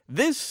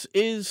This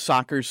is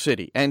Soccer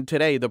City, and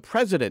today the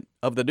president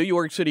of the New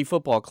York City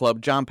Football Club,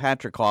 John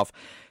Patricof,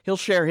 he'll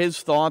share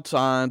his thoughts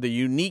on the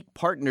unique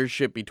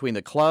partnership between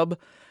the club,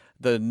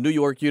 the New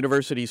York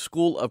University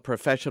School of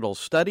Professional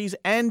Studies,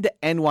 and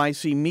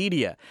NYC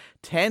Media.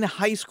 10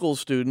 high school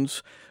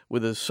students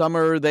with a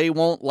summer they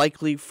won't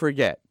likely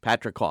forget.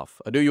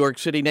 Patricof, a New York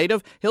City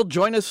native, he'll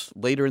join us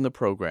later in the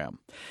program.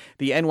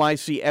 The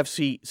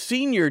NYCFC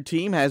senior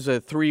team has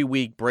a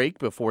 3-week break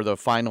before the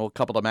final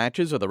couple of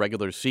matches of the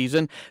regular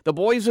season. The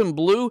boys in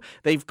blue,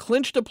 they've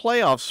clinched a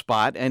playoff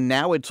spot, and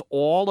now it's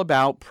all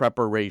about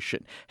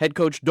preparation. Head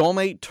coach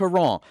Dome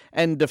Torrent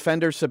and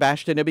defender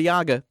Sebastian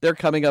Ibeagha, they're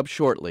coming up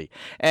shortly.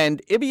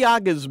 And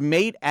Ibeagha's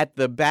mate at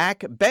the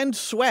back, Ben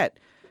Sweat,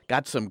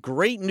 got some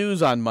great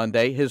news on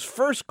Monday, his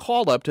first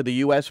call-up to the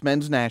U.S.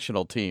 men's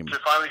national team. To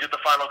finally get the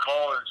final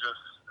call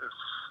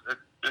it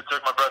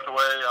took my breath away.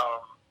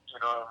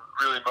 I'm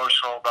really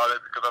emotional about it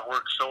because I've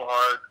worked so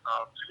hard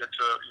to get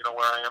to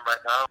where I am right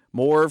now.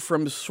 More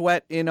from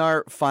Sweat in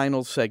our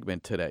final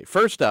segment today.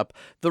 First up,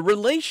 the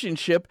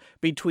relationship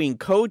between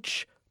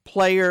coach,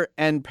 player,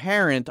 and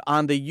parent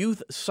on the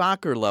youth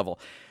soccer level.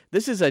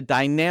 This is a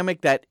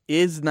dynamic that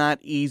is not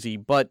easy,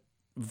 but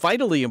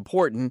vitally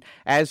important,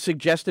 as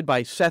suggested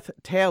by Seth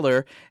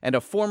Taylor and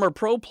a former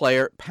pro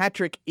player,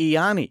 Patrick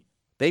Ianni.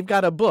 They've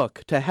got a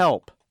book to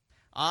help.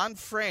 On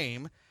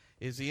Frame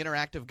is the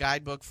interactive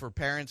guidebook for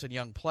parents and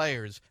young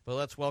players. But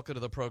let's welcome to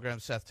the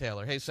program Seth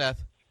Taylor. Hey,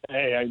 Seth.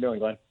 Hey, how you doing,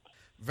 Glenn?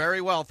 Very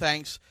well,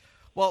 thanks.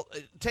 Well,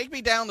 take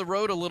me down the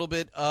road a little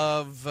bit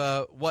of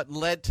what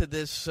led to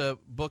this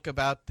book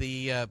about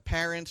the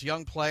parents,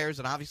 young players,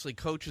 and obviously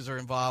coaches are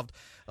involved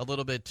a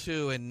little bit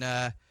too in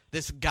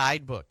this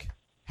guidebook.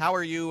 How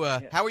are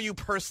you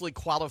personally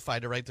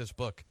qualified to write this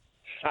book?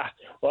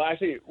 Well,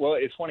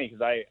 it's funny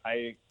because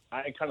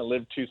I kind of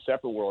live two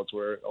separate worlds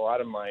where a lot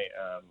of my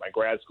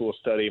grad school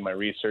study, my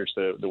research,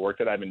 the work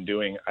that I've been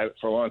doing,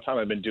 for a long time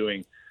I've been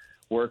doing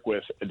work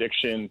with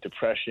addiction,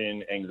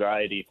 depression,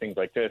 anxiety, things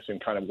like this in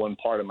kind of one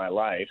part of my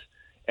life.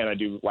 And I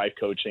do life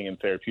coaching and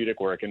therapeutic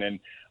work. And then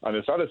on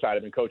this other side,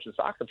 I've been coaching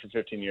soccer for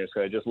 15 years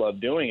because I just love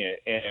doing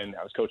it. And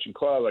I was coaching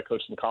club, I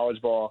coached some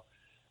college ball.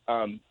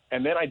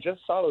 And then I just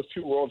saw those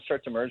two worlds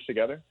start to merge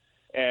together.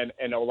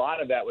 And a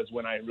lot of that was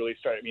when I really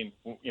started.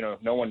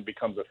 No one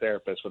becomes a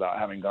therapist without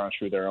having gone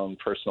through their own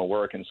personal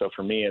work. And so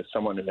for me, as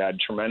someone who had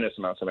tremendous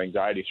amounts of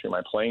anxiety through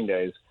my playing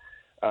days,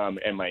 and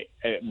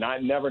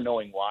never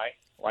knowing why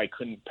I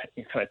couldn't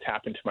kind of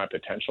tap into my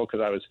potential,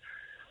 because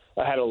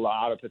I had a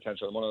lot of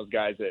potential. I'm one of those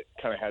guys that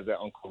kind of has that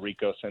Uncle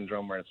Rico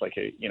syndrome where it's like,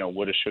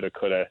 woulda, shoulda,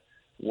 coulda.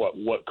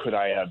 What could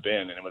I have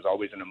been? And it was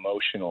always an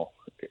emotional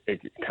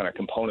kind of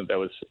component that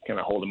was kind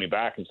of holding me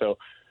back. And so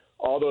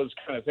all those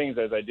kind of things,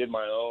 as I did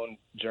my own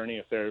journey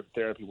of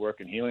therapy work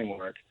and healing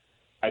work,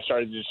 I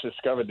started to just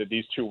discover that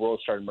these two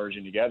worlds started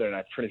merging together.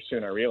 And pretty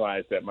soon I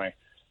realized that my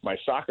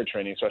soccer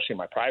training, especially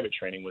my private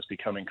training, was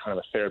becoming kind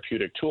of a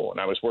therapeutic tool. And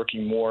I was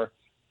working more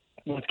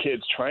with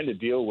kids trying to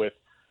deal with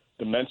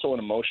the mental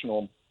and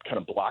emotional kind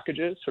of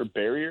blockages or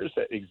barriers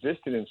that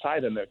existed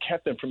inside them that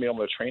kept them from being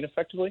able to train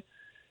effectively.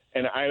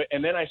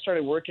 And then I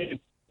started working.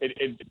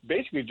 It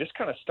basically just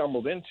kind of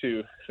stumbled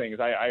into things.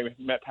 I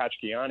met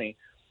Patrick Ianni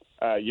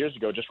years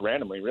ago, just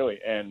randomly, really,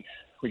 and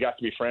we got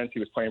to be friends. He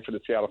was playing for the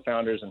Seattle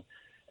Founders,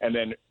 and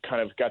then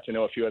kind of got to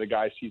know a few other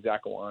guys, see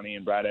Zach Awani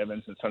and Brad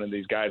Evans and some of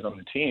these guys on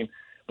the team.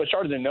 But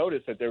started to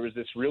notice that there was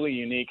this really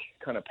unique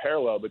kind of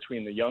parallel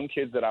between the young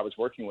kids that I was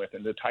working with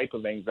and the type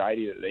of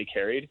anxiety that they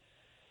carried,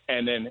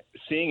 and then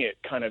seeing it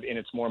kind of in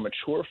its more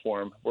mature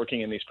form,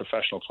 working in these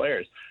professional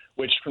players,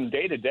 which from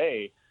day to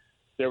day,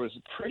 there was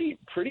a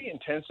pretty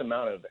intense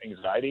amount of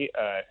anxiety.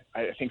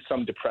 I think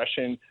some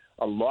depression,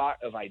 a lot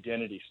of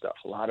identity stuff,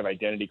 a lot of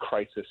identity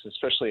crisis,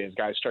 especially as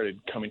guys started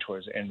coming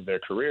towards the end of their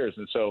careers.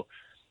 And so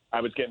I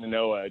was getting to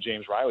know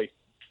James Riley.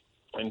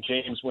 And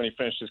James, when he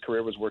finished his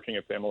career, was working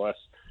at the MLS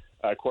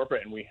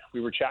corporate. And we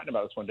were chatting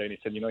about this one day, and he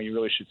said, you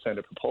really should send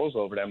a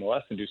proposal over to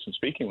MLS and do some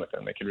speaking with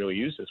them. They could really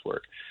use this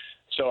work.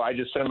 So I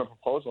just sent him a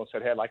proposal and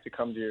said, hey, I'd like to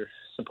come to your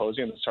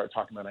symposium and start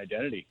talking about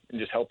identity and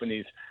just helping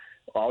these –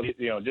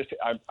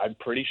 I'm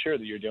pretty sure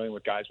that you're dealing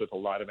with guys with a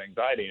lot of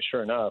anxiety. And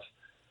sure enough,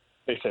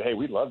 they said, hey,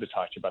 we'd love to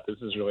talk to you about this.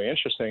 This is really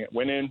interesting.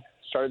 Went in,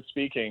 started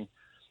speaking,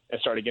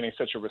 and started getting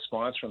such a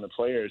response from the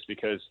players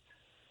because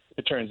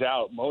it turns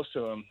out most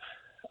of them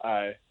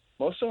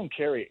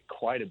carry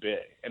quite a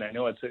bit. And I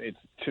know it's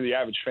to the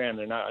average fan,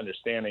 they're not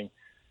understanding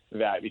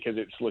that because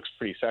it looks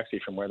pretty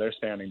sexy from where they're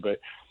standing. But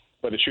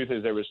the truth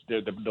is there was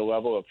the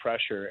level of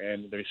pressure,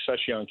 and there's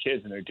such young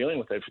kids, and they're dealing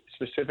with a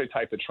specific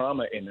type of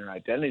trauma in their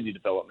identity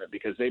development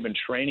because they've been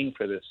training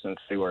for this since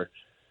they were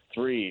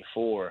 3,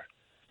 4,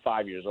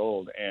 5 years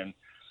old. And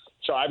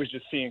so I was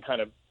just seeing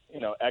kind of,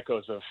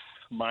 echoes of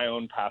my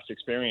own past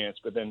experience,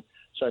 but then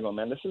started going,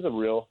 man, this is a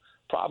real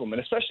problem.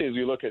 And especially as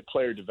we look at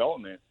player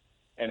development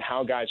and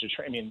how guys are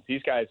training.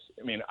 These guys,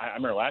 I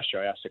remember last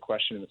year I asked a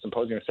question in the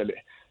symposium. I said,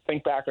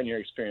 think back on your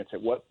experience.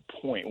 At what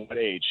point, what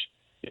age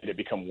did it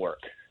become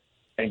work?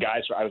 And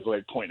guys, I was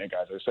like pointing at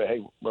guys. I said, hey,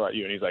 what about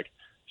you? And he's like,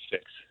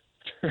 6.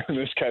 And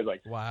this guy's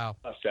like, wow,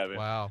 a 7.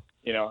 Wow.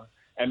 You know,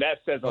 and that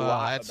says a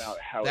lot about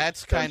how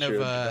that's it's kind of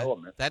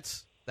development.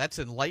 that's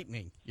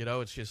enlightening. You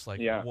know, it's just like,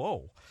 Yeah.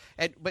 whoa.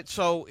 But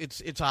so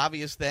it's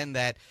obvious then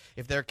that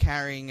if they're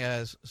carrying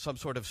some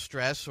sort of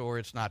stress, or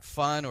it's not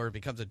fun, or it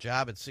becomes a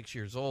job at 6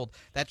 years old,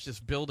 that's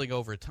just building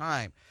over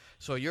time.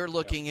 So you're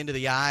looking into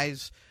the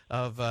eyes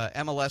of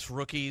MLS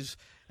rookies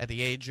at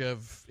the age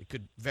of, it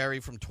could vary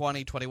from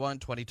 20, 21,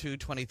 22,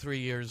 23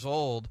 years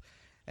old,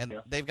 and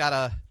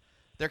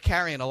they're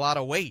carrying a lot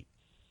of weight.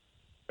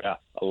 Yeah,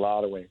 a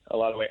lot of weight.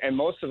 And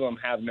most of them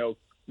have no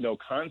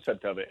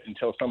concept of it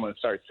until someone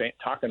starts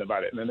talking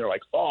about it. And then they're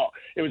like, oh,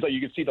 it was like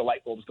you could see the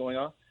light bulbs going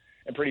off.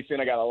 And pretty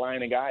soon I got a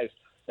line of guys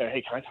that,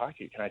 hey, can I talk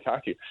to you?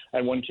 I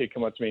had one kid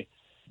come up to me,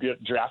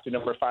 drafted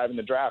number 5 in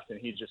the draft, and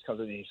he just comes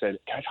in and he said,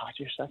 can I talk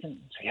to you a second?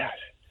 I said, yeah.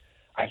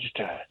 I just,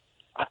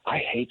 I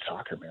hate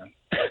soccer, man.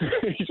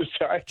 He just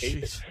said, I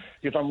hate it.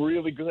 Because I'm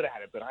really good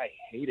at it, but I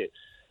hate it.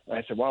 And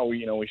I said, well,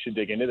 we should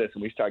dig into this.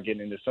 And we start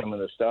getting into some of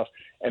the stuff.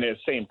 And it's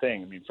the same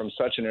thing. I mean, from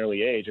such an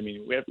early age, I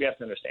mean, we have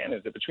to understand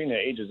is that between the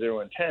ages 0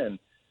 and 10,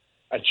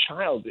 a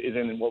child is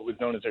in what was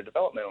known as their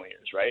developmental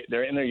years, right?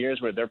 They're in their years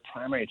where their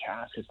primary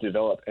task is to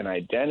develop an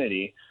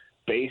identity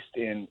based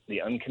in the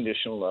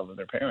unconditional love of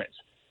their parents.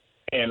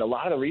 And a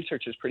lot of the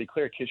research is pretty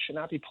clear. Kids should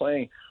not be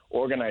playing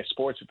organized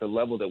sports at the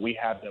level that we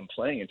have them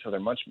playing until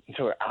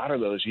they're out of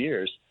those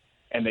years,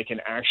 and they can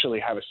actually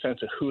have a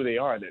sense of who they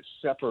are that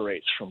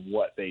separates from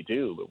what they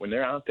do. But when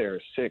they're out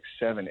there 6,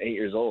 7, 8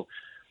 years old,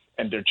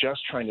 and they're just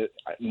trying to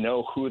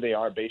know who they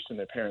are based on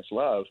their parents'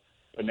 love,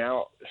 but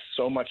now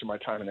so much of my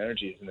time and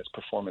energy is in this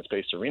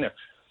performance-based arena,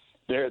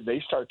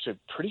 they start to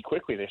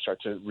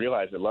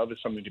realize that love is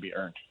something to be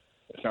earned.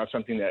 It's not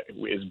something that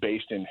is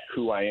based in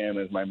who I am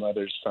as my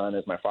mother's son,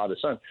 as my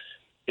father's son.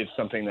 It's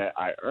something that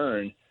I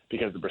earn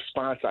because the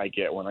response I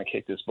get when I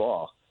kick this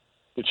ball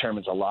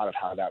determines a lot of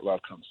how that love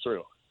comes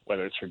through,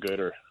 whether it's for good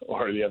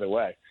or the other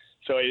way.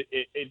 So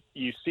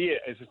you see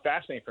it. It's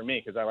fascinating for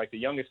me because I like the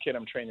youngest kid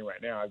I'm training right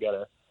now. I've got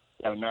an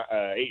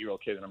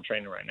 8-year-old kid that I'm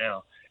training right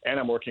now, and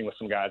I'm working with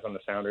some guys on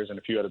the Sounders and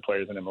a few other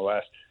players in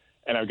MLS.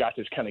 And I've got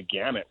this kind of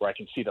gamut where I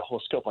can see the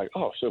whole scope. Like,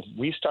 oh, so if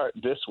we start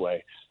this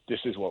way, this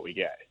is what we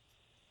get.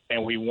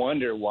 And we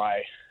wonder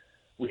why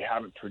we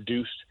haven't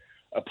produced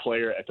a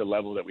player at the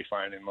level that we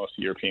find in most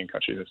European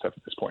countries and stuff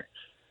at this point.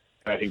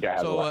 And I think that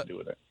has a lot to do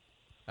with it.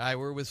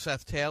 We're with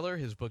Seth Taylor.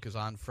 His book is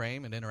On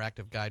Frame, an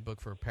interactive guidebook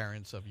for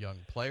parents of young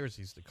players.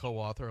 He's the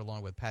co-author,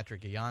 along with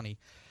Patrick Ianni,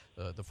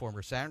 the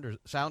former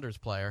Sounders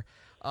player.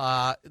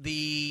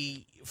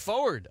 The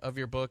foreword of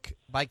your book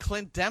by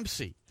Clint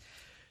Dempsey.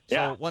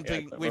 So one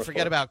thing we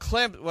forget about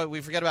Clint,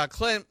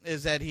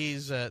 is that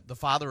he's the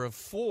father of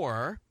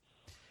 4.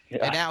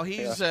 Yeah, and now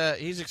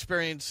he's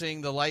experiencing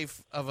the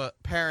life of a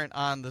parent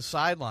on the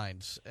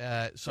sidelines.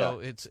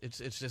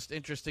 It's just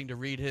interesting to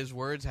read his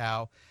words.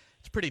 How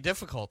it's pretty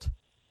difficult.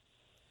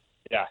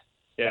 Yeah.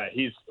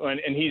 He's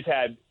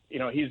had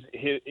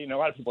a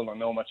lot of people don't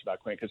know much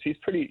about Clint because he's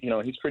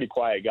pretty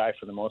quiet guy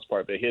for the most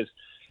part. But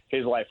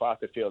his life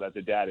off the field as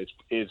a dad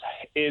is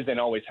and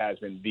always has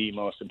been the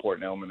most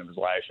important element of his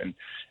life.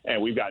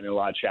 And we've gotten in a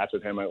lot of chats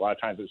with him. A lot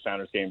of times at the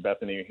Sounders game,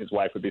 Bethany, his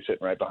wife, would be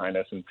sitting right behind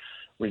us, and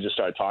we just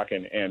started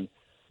talking. And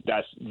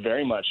that's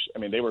very much, I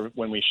mean,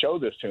 when we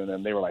showed this to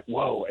them, they were like,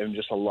 whoa, and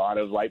just a lot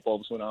of light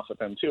bulbs went off with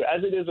them too,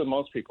 as it is with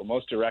most people,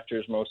 most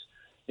directors,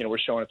 we're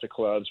showing it to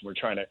clubs, we're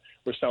selling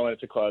it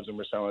to clubs, and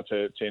we're selling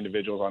it to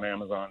individuals on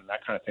Amazon and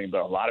that kind of thing.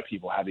 But a lot of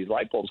people have these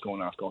light bulbs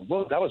going off going,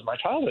 whoa, that was my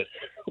childhood.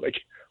 Like,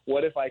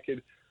 what if I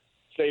could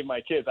save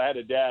my kids? I had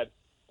a dad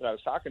that I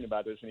was talking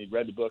about this, and he'd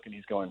read the book, and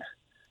he's going,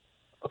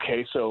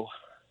 okay, so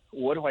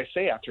what do I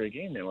say after a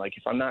game then? Like,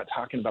 if I'm not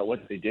talking about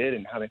what they did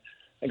and how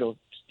I go,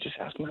 just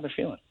ask them how they're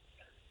feeling.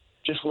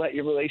 Just let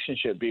your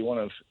relationship be one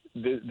of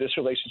this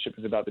relationship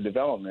is about the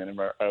development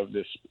of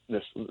this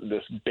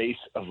base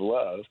of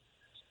love,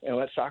 and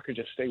let soccer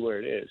just stay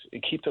where it is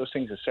and keep those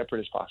things as separate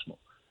as possible.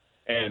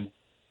 And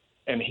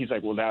he's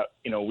like, well, now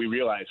we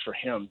realize for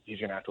him he's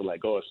going to have to let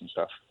go of some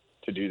stuff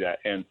to do that.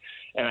 And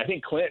I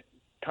think Clint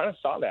kind of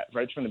saw that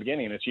right from the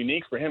beginning, and it's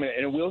unique for him, and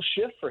it will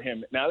shift for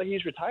him now that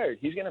he's retired.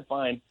 He's going to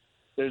find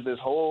there's this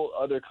whole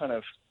other kind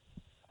of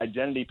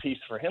identity piece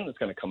for him that's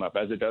going to come up,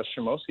 as it does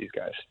for most of these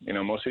guys.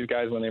 Most of these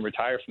guys, when they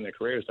retire from their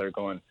careers, they're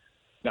going,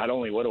 not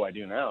only what do I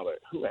do now, but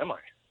who am I?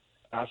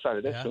 Outside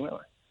of this, who am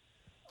I?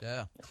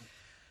 Yeah.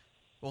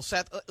 Well,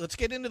 Seth, let's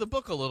get into the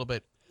book a little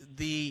bit.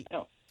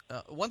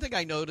 One thing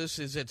I notice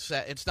is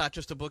it's not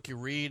just a book you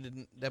read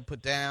and then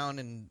put down,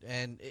 and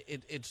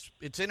it's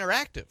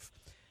interactive.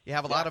 You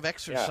have a lot of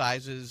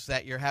exercises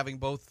that you're having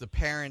both the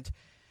parent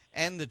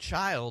and the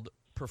child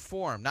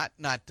perform.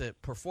 Not to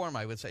perform,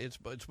 I would say.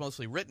 It's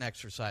mostly written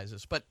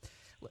exercises. But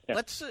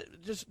let's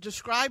just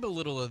describe a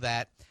little of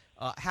that.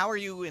 How are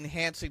you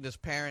enhancing this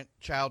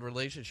parent-child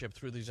relationship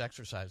through these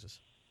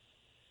exercises?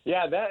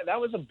 Yeah, that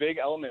was a big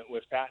element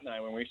with Pat and I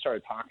when we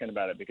started talking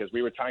about it, because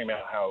we were talking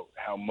about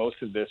how most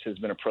of this has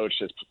been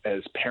approached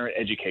as parent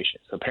education.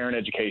 So parent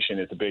education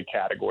is a big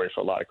category for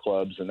a lot of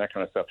clubs and that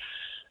kind of stuff.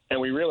 And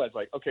we realized,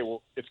 like, okay,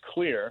 well, it's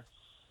clear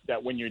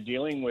that when you're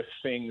dealing with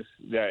things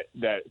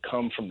that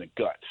come from the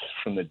guts,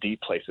 from the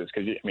deep places,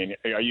 because I mean,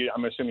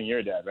 I'm assuming you're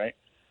a dad, right?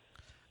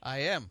 I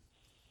am.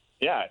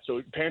 Yeah.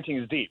 So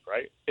parenting is deep,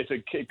 right? It's a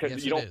kid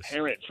because you don't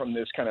parent from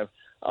this kind of,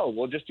 oh,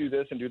 well, just do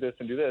this and do this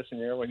and do this, and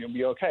you'll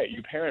be okay.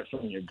 You parent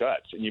from your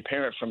guts, and you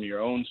parent from your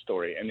own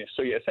story, and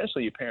so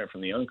essentially you parent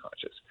from the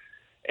unconscious.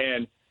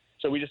 And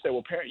so we just said,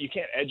 well, you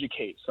can't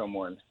educate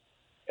someone.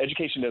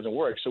 Education doesn't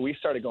work. So we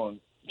started going,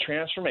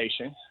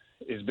 transformation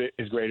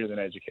is greater than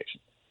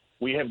education.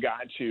 We have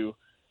got to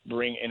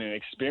bring in an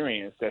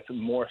experience that's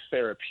more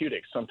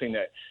therapeutic, something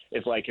that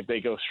is like if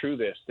they go through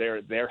this,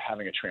 they're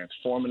having a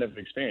transformative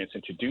experience.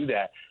 And to do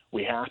that,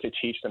 we have to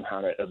teach them how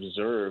to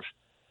observe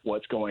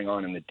what's going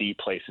on in the deep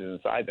places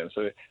inside them.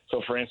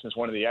 So for instance,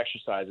 one of the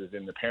exercises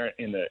in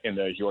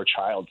the your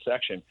child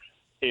section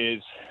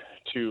is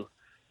to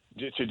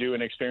do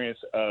an experience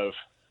of,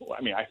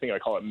 I mean, I think I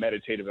call it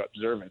meditative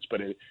observance,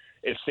 but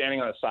it's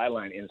standing on a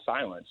sideline in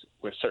silence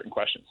with certain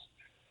questions,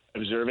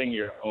 observing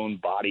your own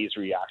body's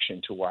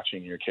reaction to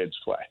watching your kids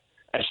play,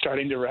 and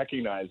starting to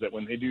recognize that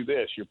when they do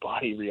this, your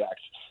body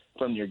reacts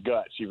from your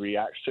guts. You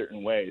react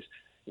certain ways,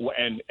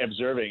 and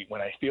observing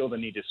when I feel the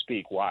need to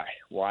speak, why,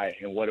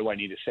 and what do I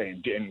need to say,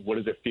 and what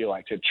does it feel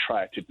like to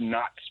try to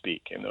not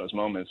speak in those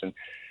moments.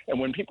 And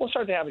when people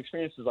start to have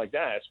experiences like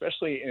that,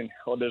 especially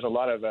there's a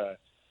lot of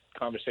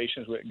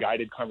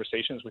guided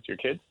conversations with your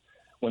kids.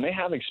 When they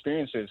have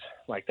experiences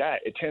like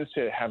that, it tends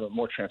to have a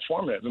more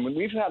transformative. And when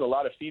we've had a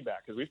lot of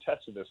feedback, because we've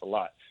tested this a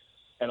lot,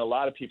 and a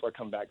lot of people are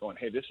coming back going,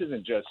 hey, this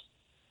isn't just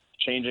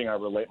changing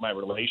my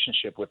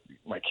relationship with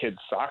my kids'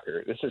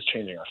 soccer. This is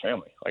changing our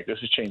family. Like, this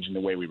is changing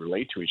the way we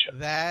relate to each other.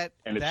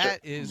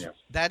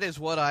 That is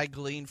what I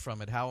glean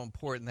from it, how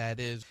important that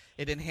is.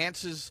 It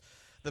enhances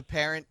the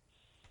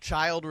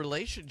parent-child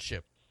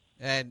relationship.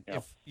 And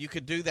if you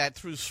could do that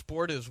through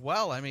sport as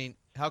well, I mean,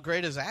 how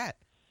great is that?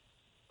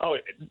 Oh,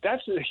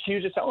 that's the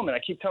hugest element. I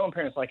keep telling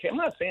parents, like, hey, I'm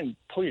not saying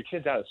pull your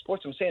kids out of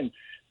sports. I'm saying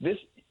this,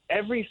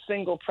 every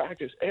single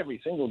practice,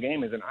 every single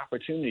game is an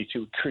opportunity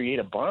to create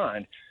a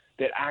bond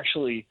that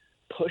actually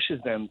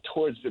pushes them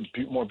towards the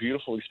more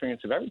beautiful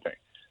experience of everything.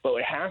 But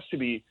we have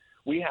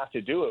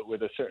to do it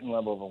with a certain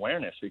level of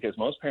awareness, because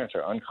most parents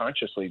are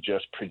unconsciously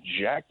just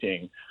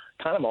projecting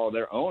kind of all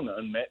their own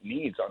unmet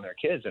needs on their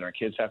kids, and our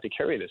kids have to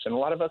carry this. And a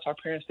lot of us, our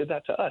parents did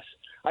that to us.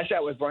 I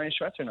sat with Brian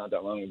Schmetzer not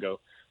that long ago,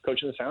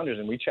 coach of the Sounders,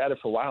 and we chatted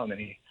for a while, and then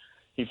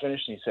he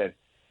finished and he said,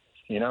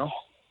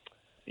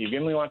 you've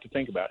given me a lot to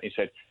think about. He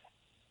said,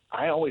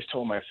 I always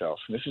told myself,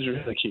 and this is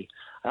really key,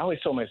 I always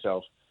told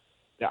myself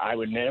that I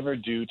would never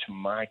do to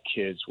my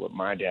kids what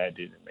my dad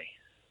did to me.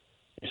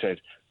 He said,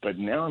 but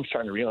now I'm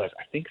starting to realize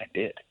I think I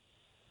did.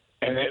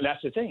 And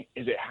that's the thing,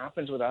 is it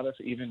happens without us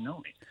even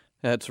knowing.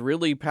 That's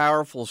really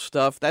powerful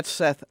stuff. That's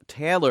Seth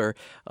Taylor.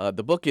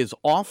 The book is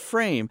Off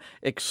Frame,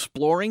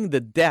 Exploring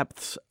the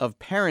Depths of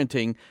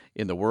Parenting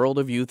in the World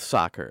of Youth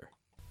Soccer.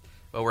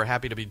 Well, we're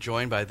happy to be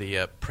joined by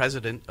the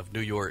president of New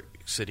York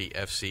City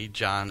FC,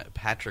 John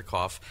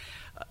Patricof,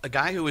 a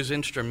guy who was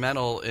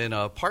instrumental in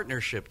a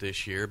partnership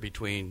this year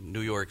between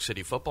New York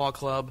City Football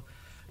Club,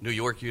 New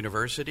York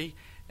University,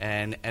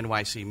 and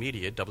NYC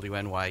Media,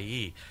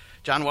 WNYE.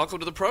 John, welcome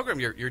to the program,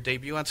 your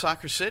debut on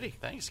Soccer City.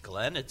 Thanks,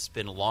 Glenn. It's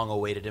been a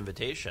long-awaited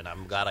invitation.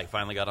 I'm glad I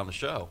finally got on the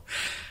show.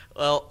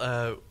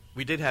 Well,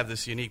 we did have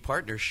this unique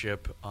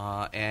partnership,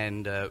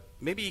 and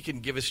maybe you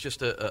can give us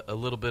just a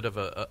little bit of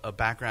a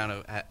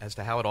background as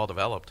to how it all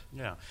developed.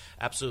 Yeah,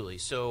 absolutely.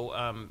 So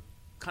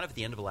kind of at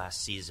the end of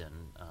last season,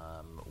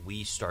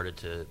 we started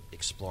to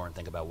explore and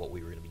think about what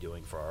we were going to be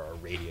doing for our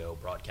radio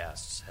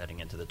broadcasts heading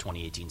into the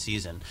 2018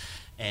 season,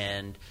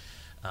 and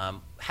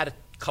had a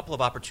couple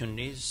of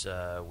opportunities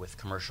with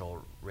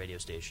commercial radio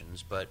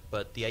stations,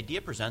 but the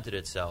idea presented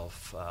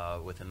itself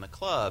within the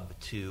club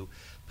to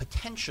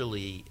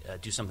potentially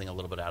do something a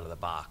little bit out of the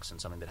box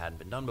and something that hadn't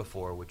been done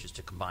before, which is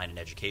to combine an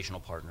educational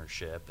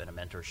partnership and a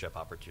mentorship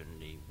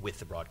opportunity with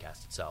the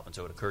broadcast itself. And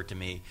so it occurred to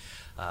me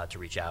to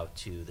reach out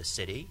to the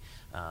city,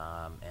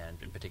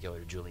 and in particular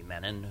to Julie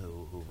Menon,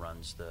 who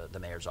runs the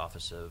mayor's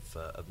office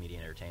of media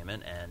and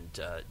entertainment, and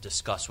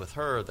discuss with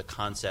her the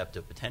concept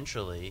of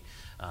potentially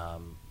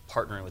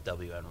partnering with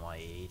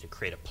WNYE to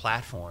create a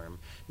platform,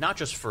 not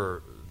just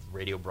for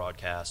radio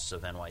broadcasts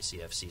of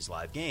NYCFC's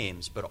live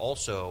games, but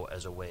also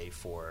as a way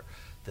for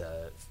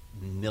the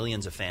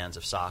millions of fans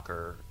of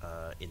soccer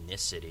in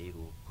this city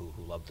who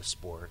love the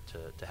sport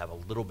to have a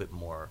little bit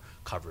more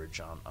coverage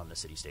on the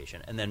city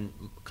station. And then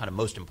kind of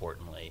most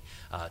importantly,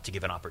 to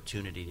give an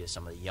opportunity to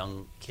some of the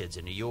young kids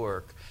in New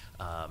York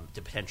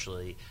to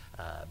potentially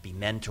be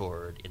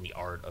mentored in the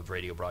art of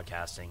radio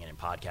broadcasting and in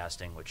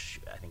podcasting, which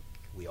I think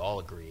we all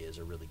agree is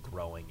a really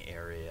growing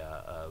area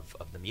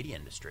of the media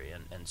industry.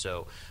 And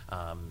so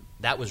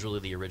that was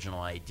really the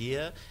original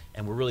idea,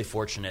 and we're really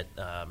fortunate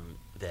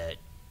that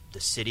the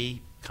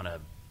city kind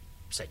of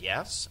said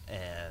yes,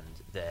 and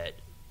that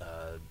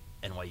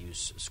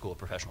NYU's School of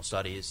Professional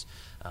Studies,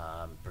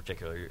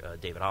 particularly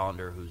David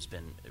Hollander, who's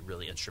been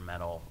really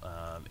instrumental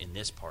in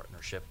this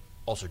partnership,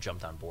 also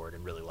jumped on board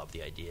and really loved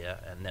the idea.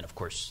 And then, of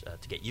course,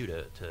 to get you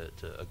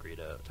to agree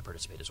to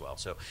participate as well.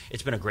 So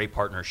it's been a great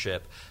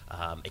partnership.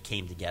 It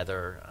came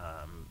together.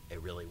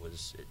 It really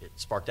was – it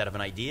sparked out of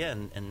an idea,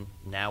 and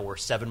now we're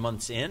 7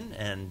 months in,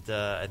 and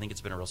I think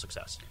it's been a real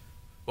success.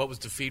 What was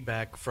the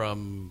feedback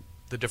from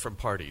the different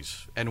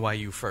parties,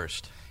 NYU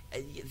first?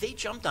 They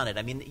jumped on it.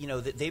 I mean,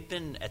 they've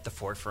been at the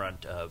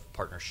forefront of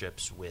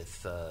partnerships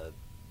with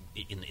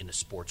in the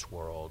sports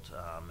world,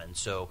 and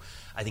so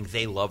I think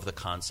they love the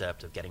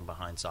concept of getting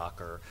behind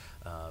soccer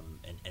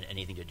and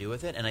anything to do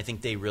with it. And I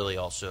think they really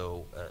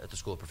also, at the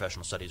School of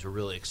Professional Studies, were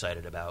really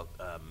excited about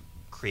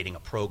creating a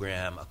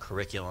program, a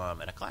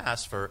curriculum, and a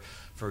class for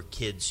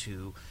kids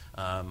who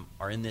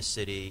are in this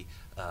city,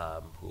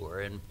 who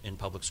are in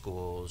public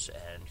schools,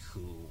 and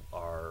who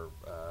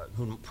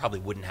probably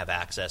wouldn't have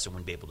access and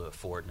wouldn't be able to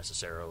afford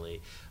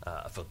necessarily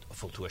a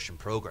full tuition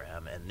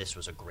program. And this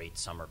was a great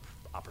summer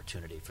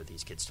opportunity for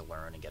these kids to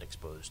learn and get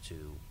exposed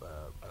to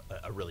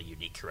a really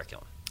unique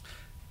curriculum.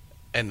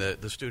 And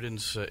the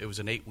students, it was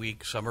an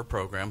 8-week summer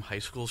program, high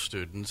school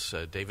students.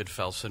 David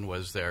Felsen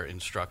was their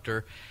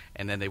instructor,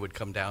 and then they would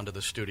come down to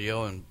the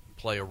studio and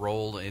play a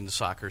role in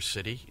Soccer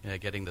City,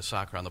 getting the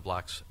Soccer on the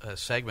Blocks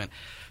segment.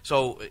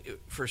 So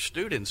for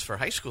students, for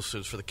high school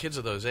students, for the kids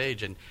of those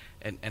age, and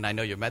I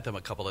know you've met them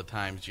a couple of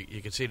times,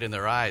 you could see it in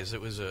their eyes, it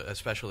was a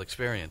special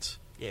experience.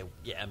 Yeah.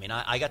 I mean,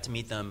 I got to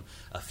meet them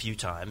a few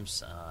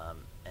times,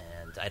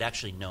 and I'd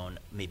actually known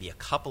maybe a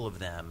couple of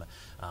them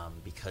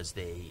because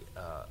they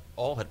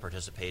all had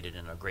participated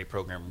in a great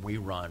program we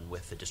run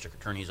with the district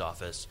attorney's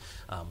office,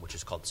 which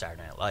is called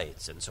Saturday Night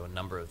Lights. And so a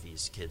number of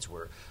these kids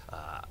were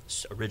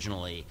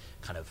originally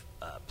kind of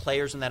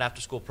players in that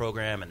after-school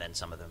program, and then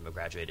some of them have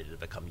graduated to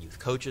become youth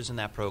coaches in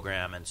that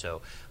program. And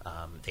so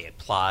they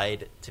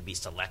applied to be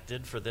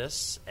selected for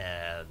this,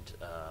 and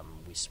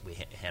we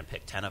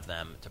handpicked 10 of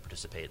them to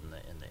participate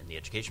in the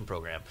education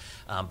program.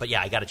 But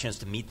yeah, I got a chance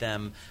to meet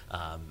them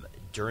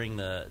during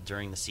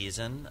the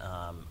season.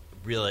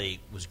 Really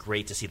was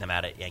great to see them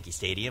out at Yankee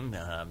Stadium.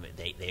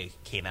 They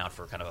came out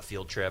for kind of a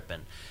field trip,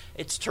 and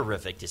it's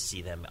terrific to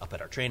see them up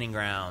at our training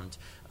ground,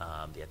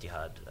 the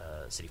Etihad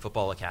City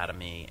Football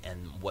Academy,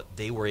 and what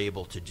they were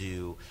able to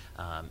do,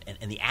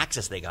 and the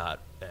access they got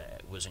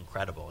was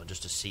incredible. And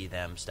just to see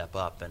them step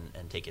up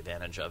and take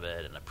advantage of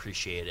it and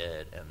appreciate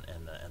it,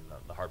 and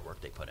the hard work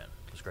they put in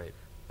was great.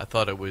 I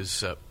thought it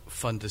was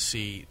fun to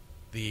see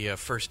the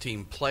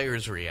first-team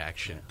players'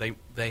 reaction. Yeah.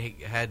 They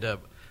had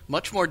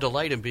much more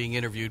delight in being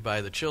interviewed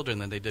by the children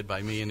than they did by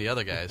me and the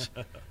other guys.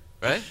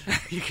 Right?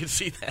 You can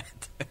see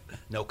that.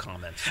 No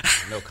comment.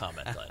 No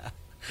comment.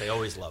 They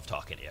always love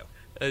talking to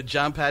you.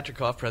 John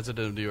Patricof,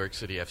 president of New York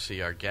City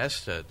FC, our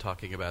guest,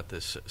 talking about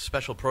this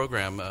special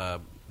program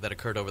that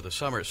occurred over the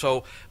summer.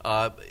 So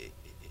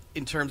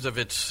in terms of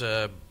its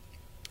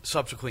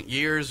subsequent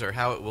years or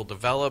how it will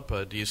develop,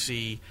 do you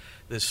see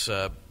this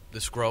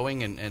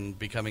growing and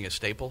becoming a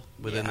staple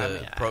within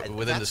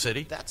the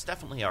city? That's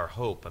definitely our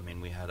hope. I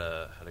mean, we had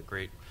a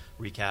great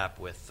recap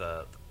with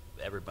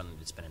everyone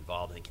that's been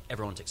involved. I think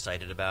everyone's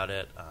excited about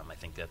it. I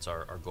think that's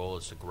our goal,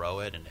 is to grow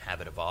it and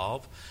have it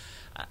evolve.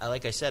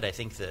 Like I said, I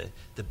think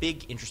the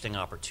big interesting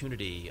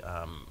opportunity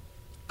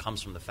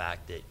comes from the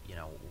fact that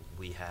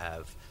we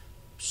have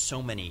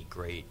so many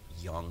great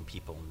young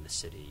people in the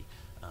city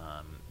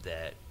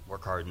that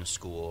work hard in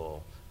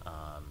school,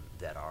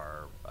 that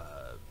are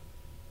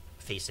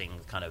facing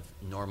kind of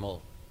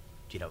normal,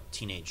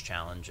 teenage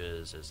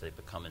challenges as they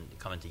come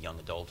into young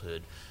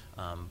adulthood.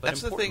 But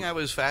that's the thing I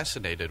was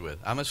fascinated with.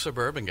 I'm a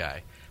suburban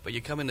guy, but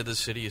you come into the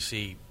city, you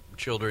see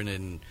children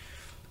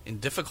in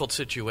difficult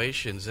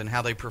situations and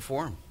how they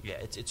perform. Yeah,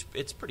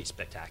 it's pretty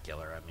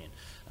spectacular. I mean,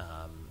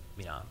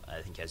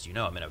 I think, as you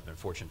know, I've been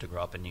fortunate to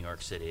grow up in New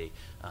York City,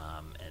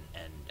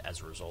 and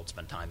as a result,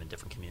 spend time in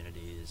different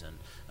communities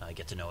and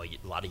get to know a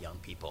lot of young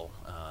people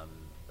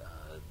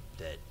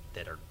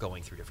that are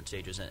going through different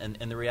stages. And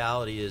the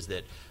reality is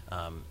that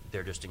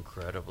they're just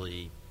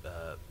incredibly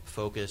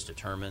focused,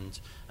 determined,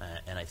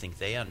 and I think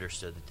they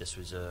understood that this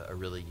was a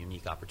really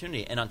unique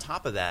opportunity. And on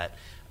top of that,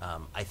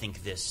 I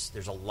think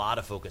there's a lot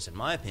of focus, in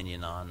my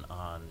opinion,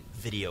 on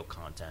video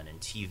content and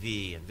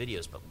TV and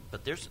videos,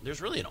 but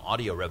there's really an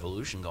audio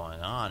revolution going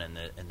on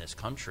in this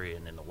country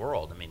and in the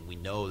world. I mean, we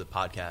know that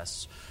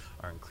podcasts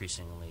are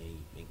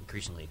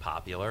increasingly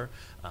popular,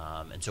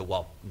 and so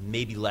while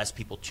maybe less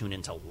people tune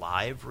into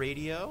live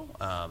radio,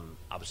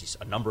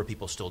 obviously a number of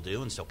people still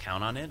do and still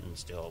count on it and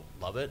still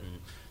love it, and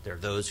there are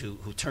those who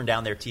turn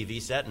down their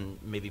TV set and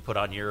maybe put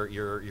on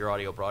your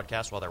audio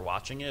broadcast while they're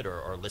watching it,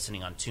 or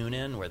listening on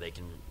TuneIn, where they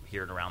can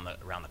hear it around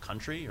the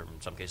country, or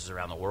in some cases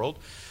around the world.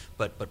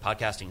 But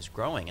podcasting is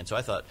growing, and so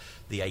I thought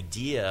the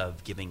idea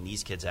of giving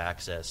these kids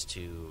access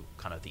to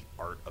kind of the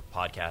art of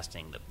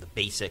podcasting, the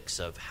basics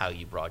of how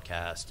you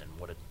broadcast and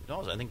what it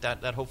does, I think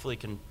that hopefully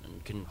can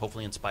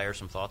hopefully inspire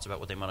some thoughts about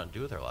what they want to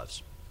do with their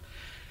lives.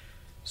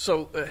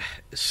 So,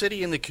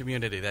 city and the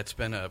community, that's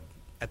been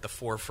at the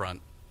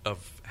forefront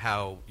of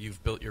how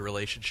you've built your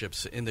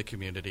relationships in the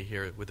community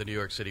here with the New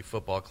York City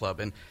Football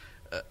Club. And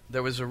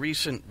there was a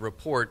recent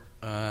report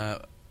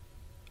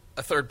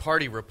a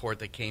third-party report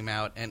that came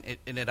out, and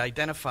it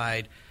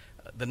identified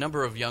the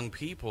number of young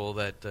people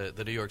that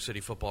the New York City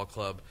Football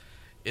Club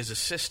is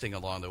assisting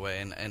along the way.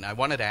 And I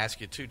wanted to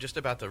ask you, too, just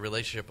about the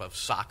relationship of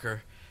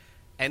soccer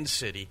and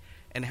city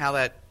and how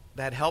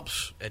that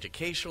helps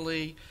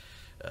educationally,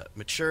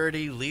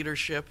 maturity,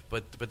 leadership.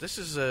 But this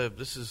is a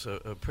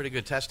pretty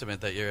good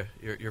testament that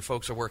your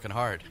folks are working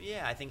hard.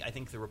 Yeah, I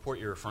think the report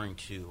you're referring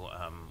to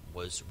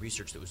was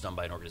research that was done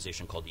by an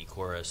organization called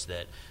eChorus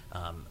that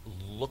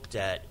looked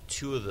at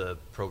two of the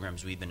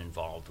programs we've been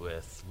involved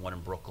with, one in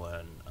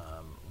Brooklyn,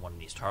 one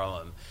in East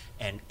Harlem,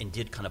 and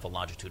did kind of a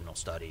longitudinal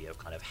study of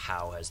kind of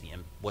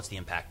what's the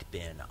impact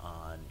been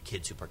on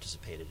kids who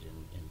participated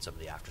in some of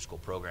the after-school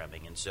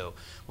programming. And so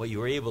what you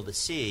were able to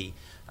see,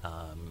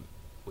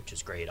 which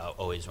is great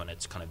always when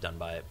it's kind of done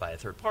by a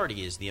third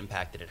party, is the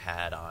impact that it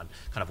had on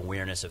kind of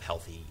awareness of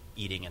healthy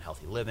eating and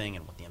healthy living,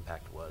 and what the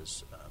impact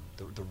was,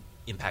 the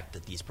impact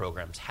that these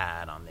programs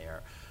had on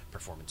their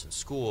performance in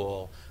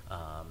school,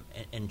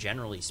 and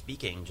generally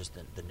speaking, just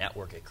the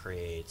network it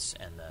creates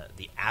and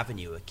the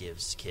avenue it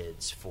gives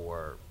kids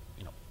for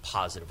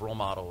positive role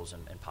models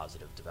and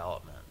positive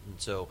development. And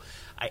so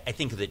I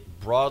think that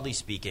broadly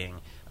speaking,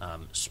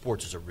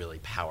 sports is a really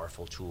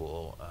powerful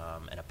tool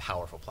and a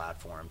powerful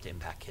platform to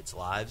impact kids'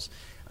 lives.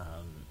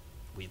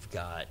 We've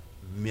got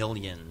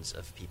millions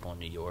of people in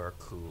New York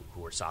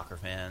who are soccer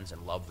fans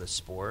and love this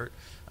sport.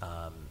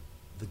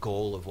 The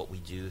goal of what we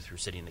do through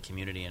City in the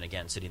Community, and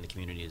again, City in the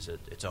Community is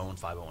its own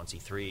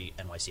 501c3.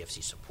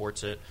 NYCFC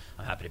supports it.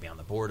 I'm happy to be on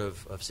the board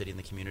of City in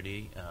the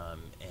Community,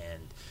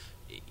 and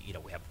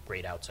we have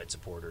great outside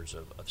supporters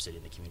of City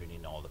in the Community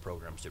and all the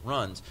programs it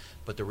runs.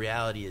 But the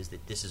reality is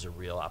that this is a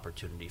real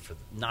opportunity for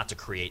not to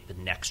create the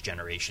next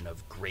generation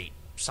of great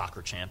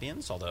soccer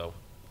champions, although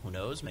who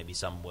knows, maybe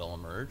some will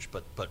emerge,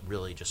 but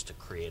really just to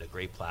create a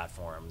great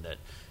platform that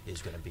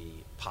is going to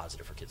be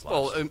positive for kids'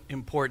 lives. Well,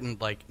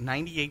 important, like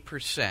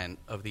 98%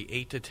 of the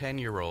 8 to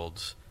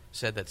 10-year-olds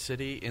said that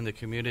City in the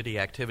Community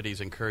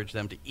activities encourage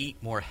them to eat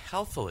more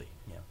healthily.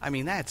 Yeah. I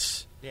mean,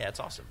 it's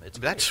awesome. It's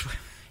great.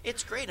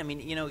 It's great. I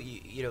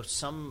mean,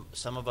 some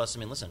of us. I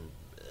mean, listen,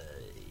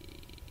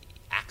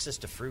 access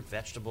to fruit,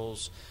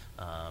 vegetables,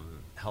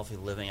 healthy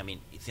living. I mean,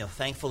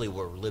 thankfully,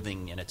 we're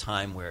living in a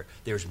time where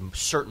there's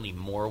certainly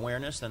more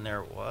awareness than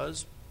there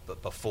was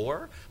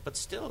before. But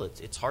still,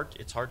 it's hard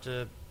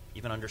to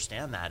even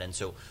understand that. And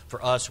so,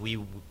 for us,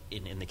 we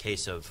in the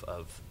case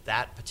of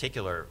that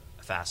particular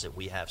facet,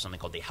 we have something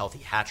called the Healthy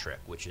Hat Trick,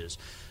 which is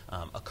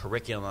a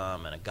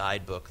curriculum and a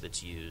guidebook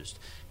that's used.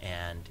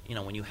 And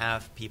when you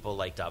have people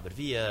like David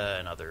Villa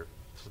and other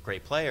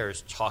great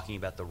players talking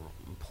about the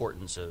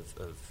importance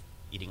of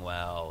eating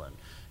well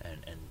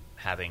and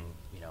having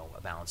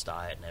a balanced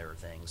diet and other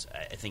things,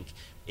 I think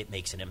it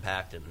makes an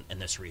impact.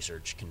 And this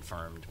research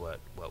confirmed what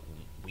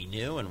we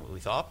knew and what we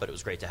thought. But it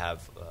was great to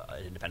have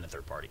an independent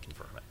third party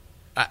confirm it.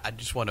 I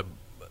just want to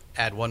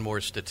add one more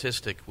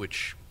statistic,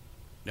 which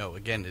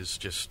again is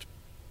just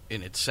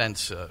in its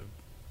sense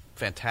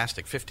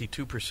fantastic.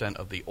 52%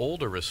 of the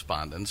older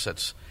respondents,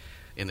 that's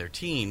in their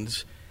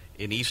teens,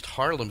 in East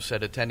Harlem,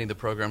 said attending the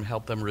program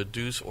helped them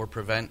reduce or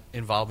prevent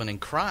involvement in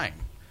crime.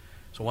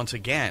 So once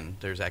again,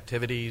 there's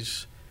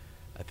activities.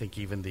 I think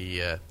even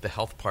the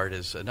health part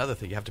is another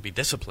thing. You have to be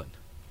disciplined.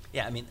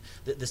 Yeah, I mean,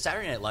 the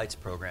Saturday Night Lights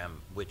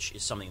program, which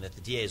is something that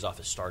the DA's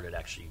office started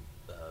actually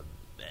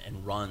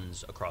and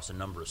runs across a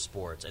number of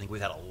sports. I think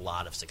we've had a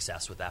lot of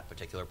success with that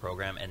particular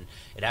program, and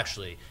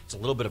it's a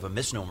little bit of a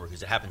misnomer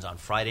because it happens on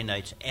Friday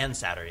nights and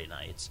Saturday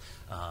nights.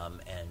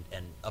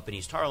 And up in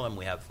East Harlem,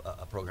 we have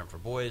a program for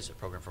boys, a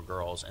program for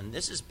girls, and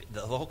this is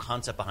the whole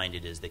concept behind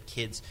it is that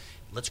kids,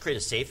 let's create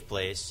a safe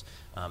place.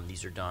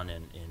 These are done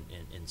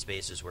in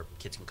spaces where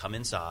kids can come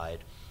inside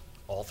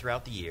all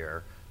throughout the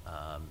year,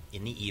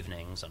 in the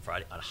evenings on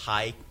Friday,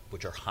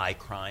 which are high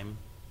crime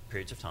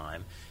periods of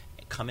time,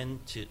 and come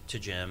into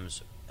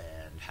gyms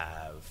and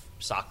have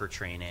soccer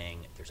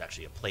training. There's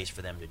actually a place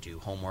for them to do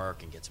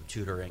homework and get some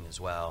tutoring as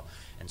well.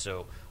 And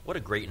so what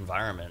a great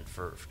environment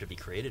to be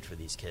created for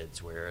these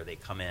kids, where they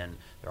come in,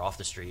 they're off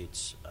the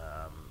streets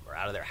or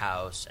out of their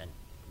house and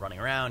running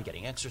around,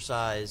 getting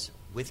exercise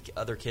with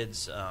other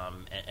kids,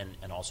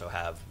 and also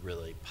have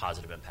really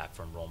positive impact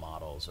from role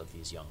models of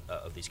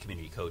these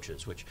community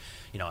coaches, which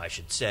I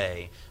should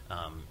say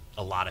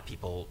a lot of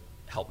people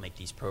help make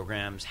these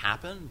programs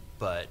happen,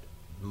 but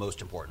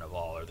most important of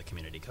all are the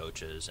community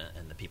coaches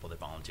and the people that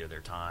volunteer their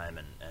time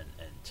and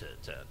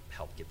to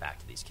help get back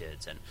to these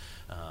kids. And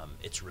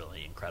it's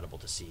really incredible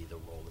to see the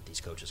role that these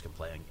coaches can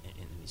play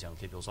in these young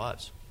people's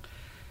lives.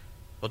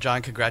 Well,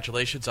 John,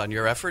 congratulations on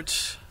your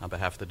efforts on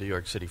behalf of the New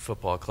York City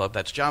Football Club.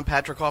 That's John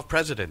Patricof,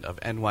 president of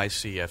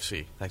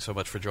NYCFC. Thanks so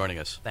much for joining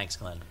us. Thanks,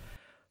 Glenn.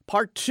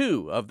 Part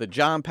 2 of the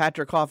John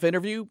Patricof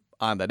interview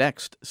on the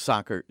next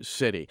Soccer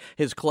City.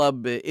 His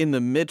club in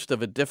the midst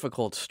of a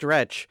difficult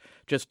stretch,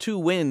 just 2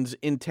 wins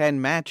in 10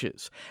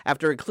 matches.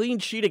 After a clean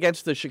sheet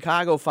against the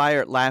Chicago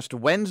Fire last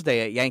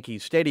Wednesday at Yankee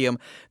Stadium,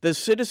 the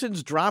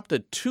Citizens dropped a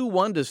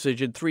 2-1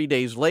 decision 3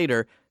 days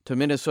later to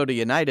Minnesota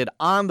United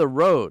on the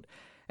road.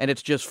 and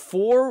it's just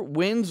 4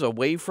 wins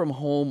away from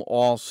home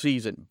all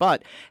season.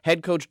 But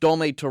head coach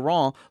Dome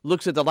Torrent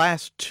looks at the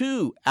last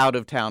 2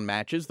 out-of-town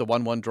matches, the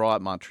 1-1 draw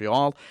at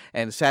Montreal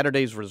and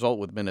Saturday's result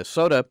with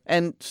Minnesota,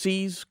 and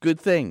sees good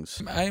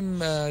things. I'm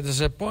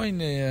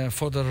disappointed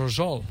for the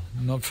result,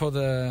 not for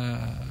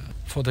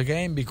the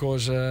game,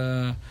 because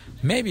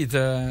maybe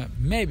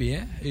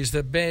is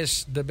the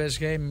best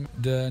game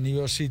the New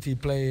York City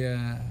play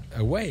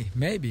away.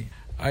 Maybe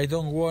I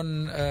don't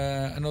want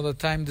another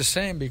time the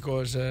same,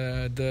 because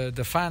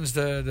the fans,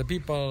 the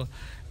people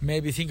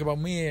maybe think about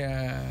me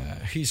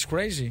he's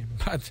crazy,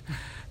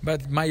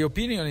 but my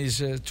opinion is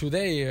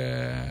today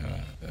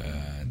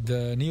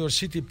the New York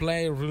City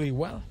play really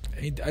well.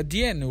 At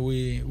the end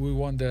we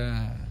won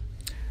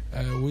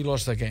we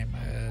lost the game.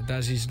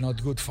 That is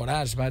not good for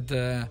us, but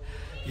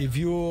if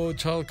you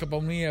talk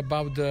about me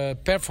about the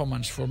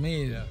performance, for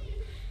me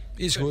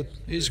it's good.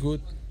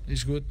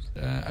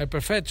 I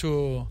prefer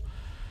to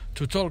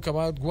talk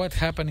about what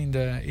happened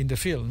in the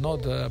field,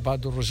 not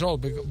about the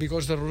result,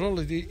 because the result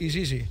is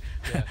easy.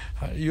 Yeah.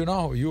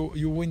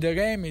 You win the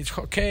game, it's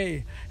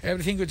okay,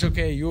 everything is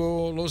okay. You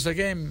lose the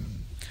game,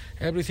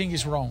 everything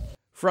is wrong.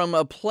 From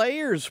a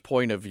player's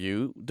point of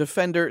view,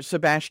 defender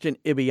Sebastian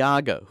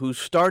Ibeagha, who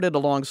started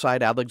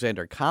alongside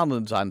Alexander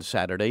Collins on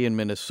Saturday in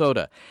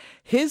Minnesota.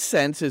 His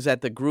sense is that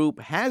the group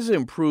has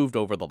improved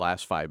over the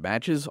last 5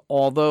 matches,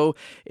 although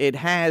it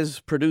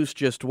has produced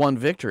just 1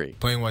 victory.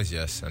 Playing-wise,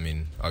 yes. I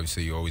mean,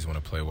 obviously you always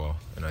want to play well,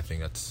 and I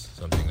think that's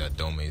something that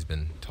Dome's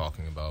been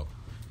talking about,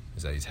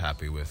 is that he's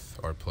happy with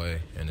our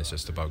play, and it's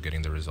just about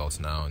getting the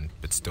results now,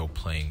 but still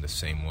playing the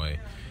same way.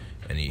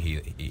 And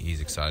he's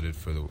excited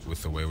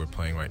with the way we're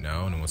playing right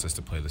now, and wants us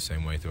to play the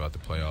same way throughout the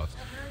playoffs.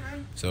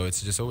 So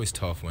it's just always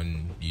tough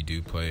when you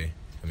do play.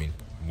 I mean,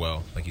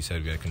 well, like you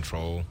said, we had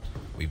control.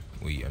 We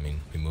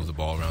moved the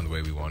ball around the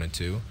way we wanted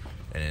to,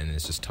 and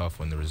it's just tough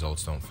when the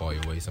results don't fall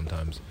your way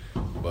sometimes.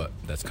 But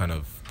that's kind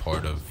of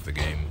part of the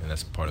game, and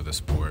that's part of the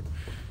sport.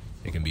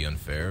 It can be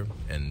unfair,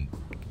 and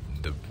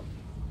the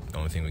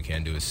only thing we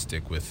can do is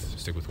stick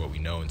with what we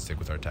know and stick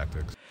with our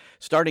tactics.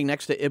 Starting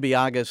next to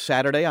Ibeagha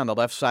Saturday on the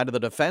left side of the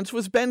defense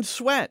was Ben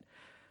Sweat.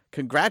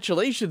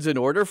 Congratulations in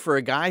order for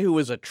a guy who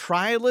was a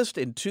trialist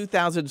in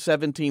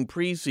 2017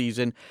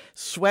 preseason.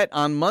 Sweat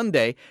on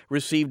Monday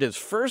received his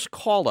first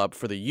call-up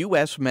for the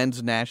U.S.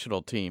 men's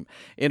national team.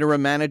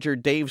 Interim manager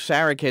Dave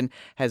Sarakin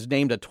has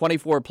named a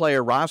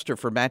 24-player roster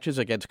for matches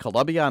against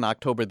Colombia on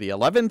October the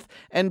 11th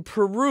and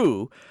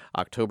Peru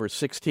October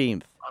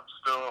 16th. I'm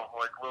still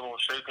a little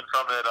shaken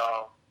from it.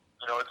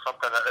 It's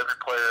something that every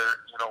player,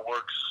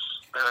 works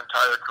their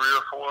entire career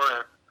for,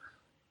 and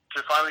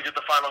to finally get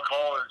the final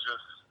call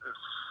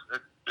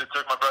it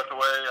took my breath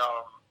away.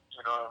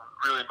 I'm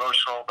really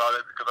emotional about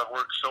it because I've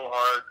worked so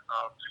hard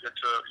to get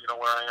to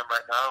where I am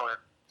right now, and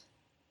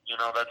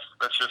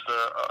that's just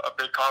a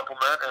big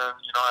compliment, and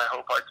I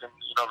hope I can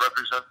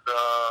represent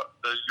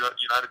the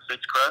United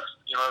States crest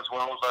as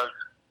well as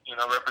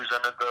I've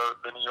represented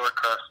the New York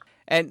crest.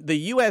 And the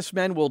U.S.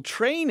 men will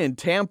train in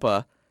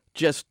Tampa,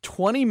 just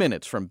 20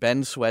 minutes from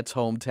Ben Sweat's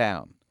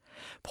hometown.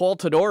 Paul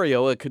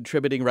Tenorio, a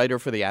contributing writer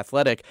for The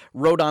Athletic,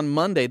 wrote on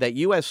Monday that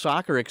U.S.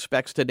 Soccer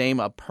expects to name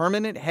a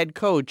permanent head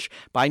coach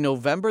by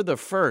November the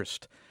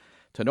 1st.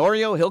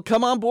 Tenorio, he'll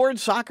come on board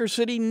Soccer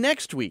City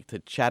next week to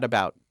chat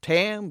about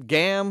TAM,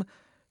 GAM,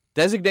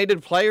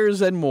 designated players,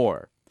 and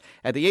more.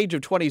 At the age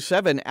of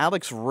 27,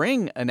 Alex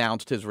Ring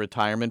announced his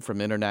retirement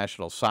from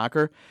international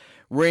soccer.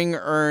 Ring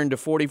earned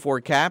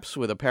 44 caps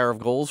with a pair of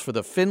goals for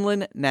the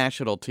Finland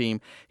national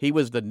team. He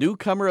was the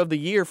newcomer of the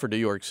year for New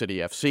York City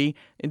FC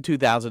in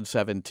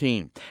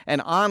 2017.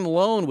 And on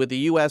loan with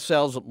the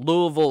USL's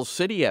Louisville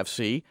City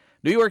FC,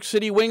 New York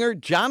City winger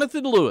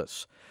Jonathan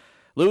Lewis.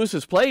 Lewis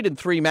has played in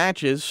 3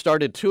 matches,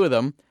 started 2 of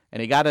them,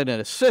 and he got an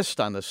assist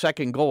on the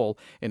second goal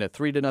in a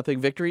 3-0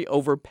 victory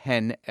over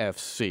Penn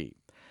FC.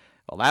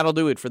 Well, that'll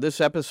do it for this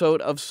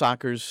episode of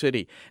Soccer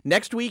City.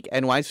 Next week,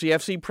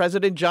 NYCFC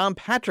President John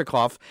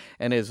Patrickhoff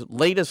and his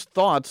latest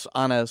thoughts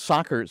on a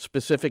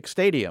soccer-specific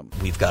stadium.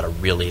 We've got a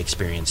really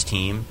experienced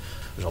team.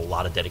 There's a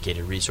lot of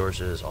dedicated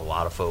resources, a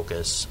lot of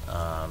focus,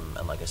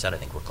 and like I said, I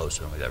think we're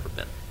closer than we've ever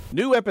been.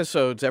 New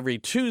episodes every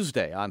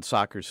Tuesday on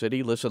Soccer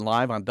City. Listen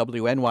live on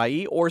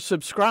WNYE or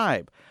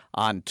subscribe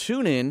on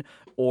TuneIn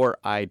or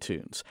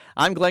iTunes.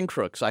 I'm Glenn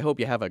Crooks. I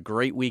hope you have a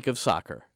great week of soccer.